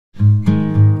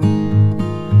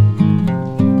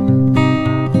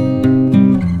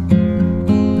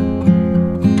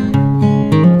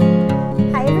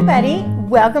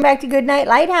Welcome back to Goodnight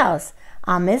Lighthouse.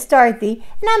 I'm Miss Dorothy,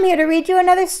 and I'm here to read you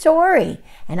another story.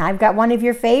 And I've got one of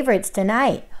your favorites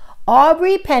tonight.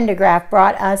 Aubrey Pendergraft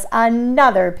brought us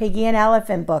another Piggy and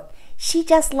Elephant book. She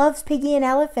just loves Piggy and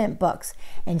Elephant books.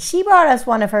 And she brought us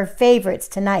one of her favorites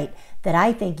tonight that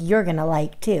I think you're going to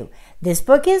like too. This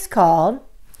book is called,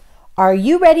 Are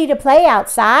You Ready to Play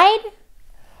Outside?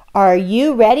 Are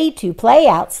you ready to play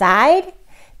outside?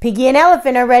 Piggy and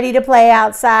Elephant are ready to play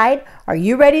outside. Are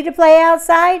you ready to play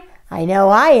outside? I know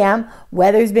I am.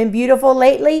 Weather's been beautiful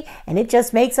lately, and it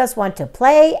just makes us want to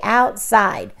play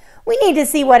outside. We need to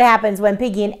see what happens when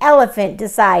Piggy and Elephant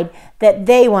decide that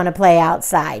they want to play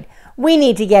outside. We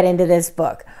need to get into this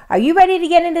book. Are you ready to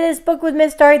get into this book with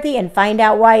Miss Dorothy and find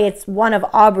out why it's one of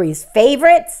Aubrey's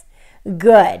favorites?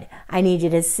 Good. I need you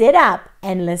to sit up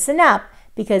and listen up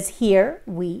because here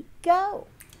we go.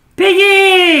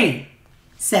 Piggy!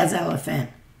 Says Elephant.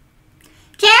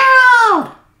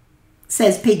 Gerald!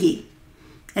 Says Piggy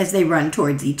as they run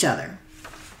towards each other.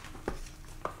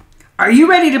 Are you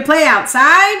ready to play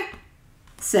outside?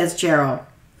 Says Gerald.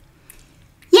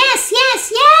 Yes,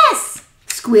 yes, yes!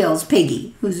 Squeals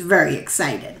Piggy, who's very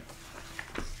excited.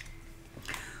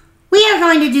 We are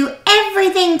going to do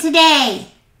everything today,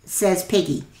 says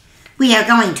Piggy. We are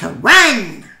going to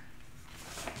run.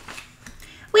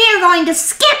 We are going to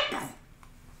skip.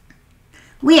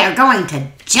 We are going to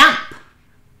jump.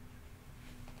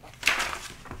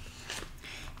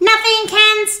 Nothing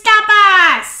can stop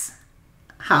us,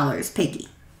 hollers Piggy.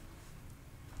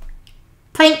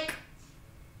 Plink.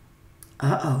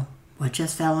 Uh-oh, what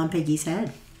just fell on Piggy's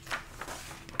head?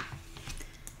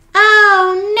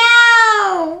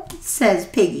 Oh no, says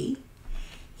Piggy.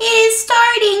 It is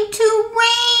starting to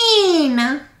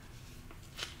rain.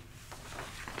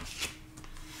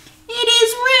 It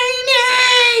is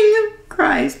raining,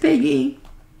 cries Piggy.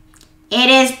 It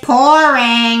is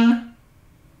pouring,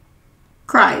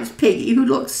 cries Piggy, who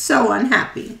looks so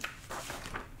unhappy.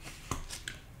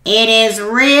 It is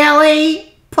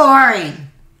really pouring.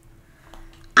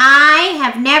 I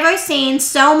have never seen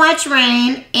so much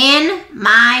rain in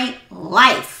my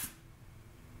life,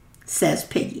 says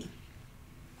Piggy.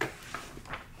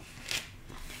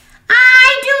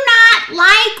 I do not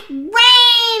like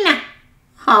rain,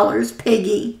 hollers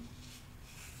Piggy.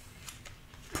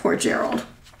 Poor Gerald.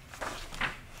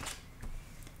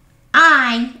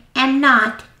 I am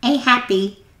not a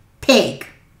happy pig,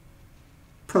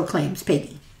 proclaims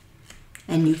Piggy.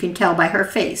 And you can tell by her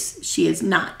face she is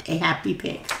not a happy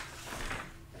pig.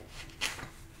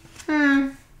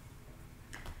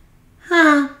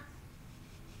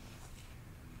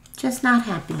 Just not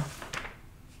happy.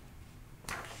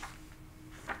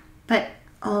 But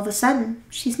all of a sudden,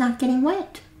 she's not getting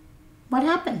wet. What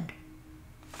happened?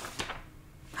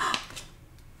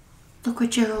 Look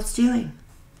what Gerald's doing.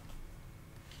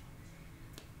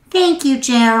 Thank you,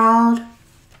 Gerald,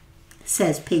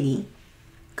 says Piggy,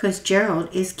 because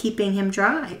Gerald is keeping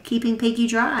Piggy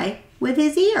dry with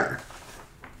his ear.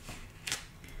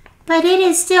 But it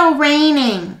is still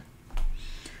raining.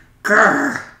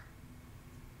 Grr.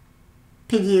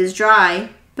 Piggy is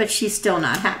dry, but she's still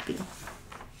not happy.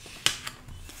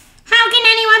 How can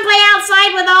anyone play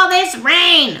outside with all this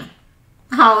rain?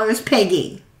 Hollers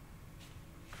Piggy.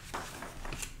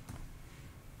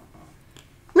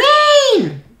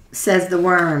 Rain, says the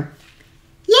worm.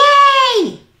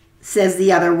 Yay, says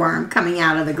the other worm coming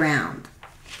out of the ground.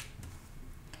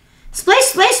 Splish,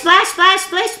 splish, splash, splash,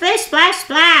 splish, splish, splash,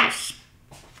 splash.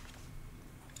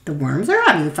 The worms are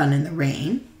having fun in the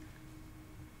rain.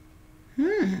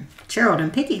 Gerald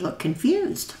and Piggy look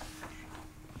confused.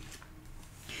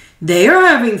 They are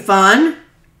having fun,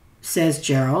 says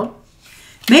Gerald.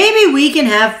 Maybe we can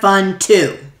have fun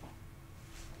too.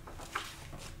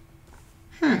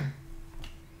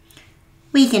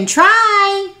 We can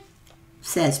try,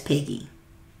 says Piggy.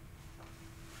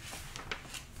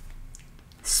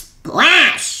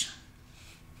 Splash!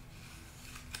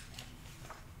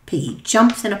 Piggy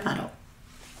jumps in a puddle.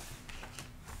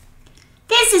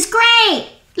 This is great!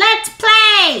 Let's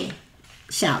play!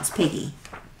 Shouts Piggy.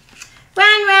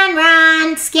 Run, run,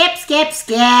 run! Skip, skip,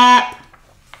 skip!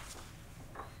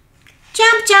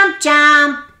 Jump, jump,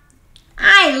 jump!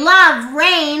 I love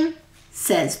rain,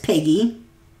 says Piggy,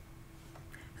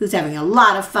 who's having a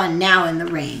lot of fun now in the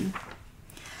rain.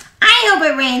 I hope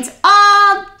it rains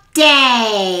all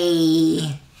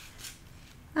day.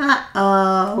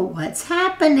 Uh-oh, what's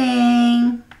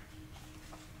happening?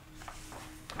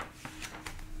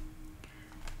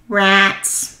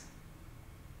 Rats,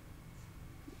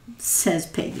 says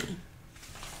Piggy.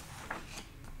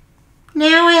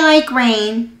 Now I like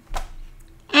rain,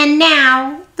 and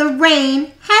now the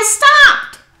rain has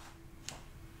stopped.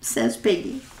 says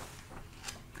Piggy.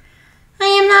 I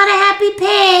am not a happy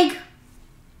pig.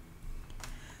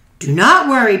 Do not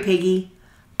worry, Piggy.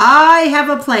 I have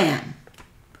a plan,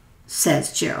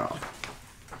 says Gerald.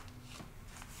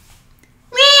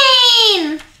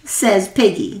 Rain, says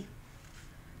Piggy,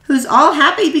 who's all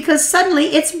happy because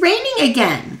suddenly it's raining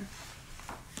again.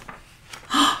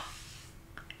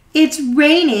 It's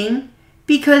raining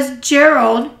because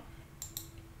Gerald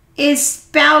is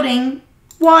spouting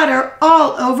water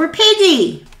all over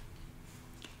Piggy.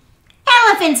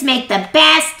 Elephants make the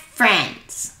best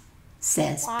friends,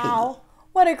 says Piggy. Wow,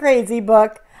 what a crazy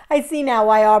book. I see now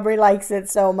why Aubrey likes it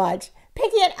so much.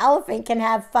 Piggy and Elephant can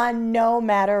have fun no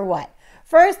matter what.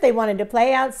 First, they wanted to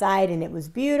play outside, and it was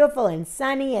beautiful and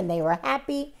sunny, and they were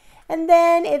happy. And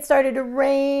then it started to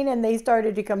rain, and they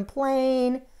started to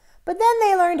complain. But then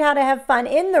they learned how to have fun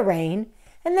in the rain,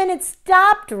 and then it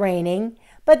stopped raining.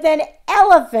 But then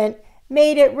Elephant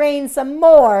made it rain some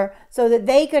more so that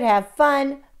they could have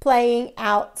fun playing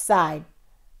outside.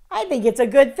 I think it's a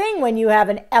good thing when you have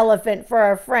an elephant for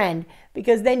a friend,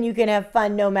 because then you can have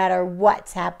fun no matter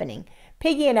what's happening.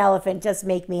 Piggy and Elephant just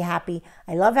make me happy.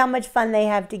 I love how much fun they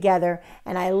have together,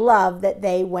 and I love that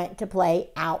they went to play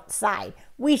outside.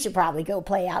 We should probably go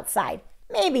play outside.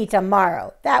 Maybe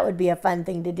tomorrow. That would be a fun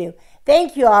thing to do.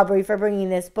 Thank you, Aubrey, for bringing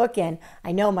this book in.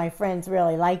 I know my friends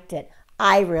really liked it.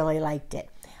 I really liked it.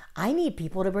 I need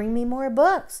people to bring me more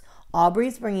books.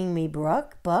 Aubrey's bringing me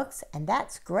books, and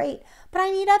that's great. But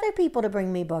I need other people to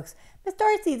bring me books. Miss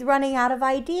Dorothy's running out of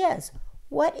ideas.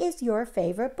 What is your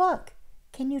favorite book?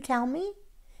 Can you tell me?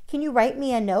 Can you write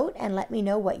me a note and let me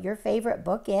know what your favorite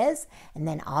book is? And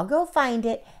then I'll go find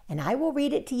it, and I will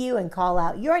read it to you and call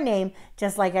out your name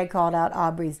just like I called out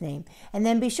Aubrey's name. And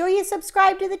then be sure you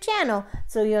subscribe to the channel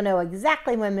so you'll know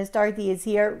exactly when Miss Dorothy is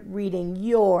here reading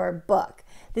your book.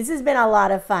 This has been a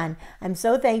lot of fun. I'm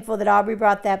so thankful that Aubrey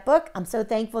brought that book. I'm so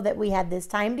thankful that we had this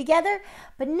time together.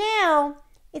 But now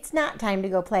it's not time to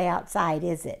go play outside,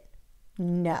 is it?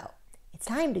 No, it's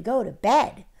time to go to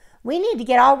bed. We need to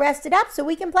get all rested up so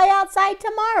we can play outside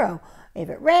tomorrow. If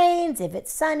it rains, if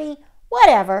it's sunny,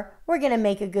 whatever, we're going to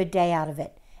make a good day out of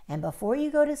it. And before you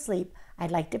go to sleep,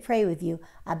 I'd like to pray with you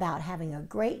about having a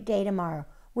great day tomorrow.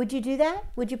 Would you do that?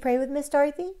 Would you pray with Miss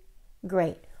Dorothy?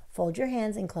 Great. Fold your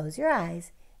hands and close your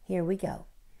eyes. Here we go.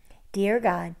 Dear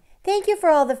God, thank you for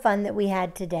all the fun that we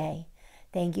had today.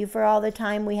 Thank you for all the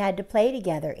time we had to play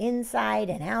together, inside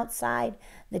and outside,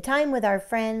 the time with our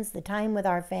friends, the time with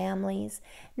our families.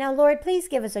 Now, Lord, please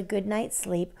give us a good night's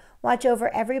sleep. Watch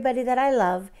over everybody that I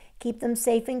love. Keep them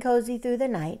safe and cozy through the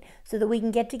night so that we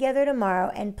can get together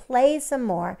tomorrow and play some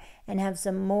more and have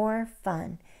some more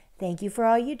fun. Thank you for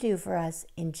all you do for us.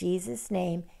 In Jesus'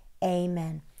 name,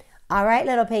 amen. All right,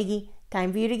 little piggy,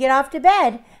 time for you to get off to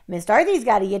bed. Miss Dorothy's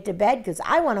got to get to bed because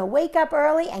I want to wake up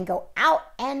early and go out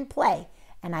and play.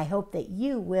 And I hope that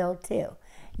you will too.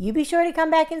 You be sure to come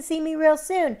back and see me real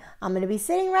soon. I'm going to be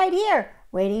sitting right here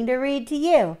waiting to read to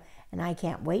you. And I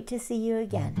can't wait to see you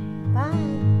again.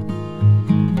 Bye.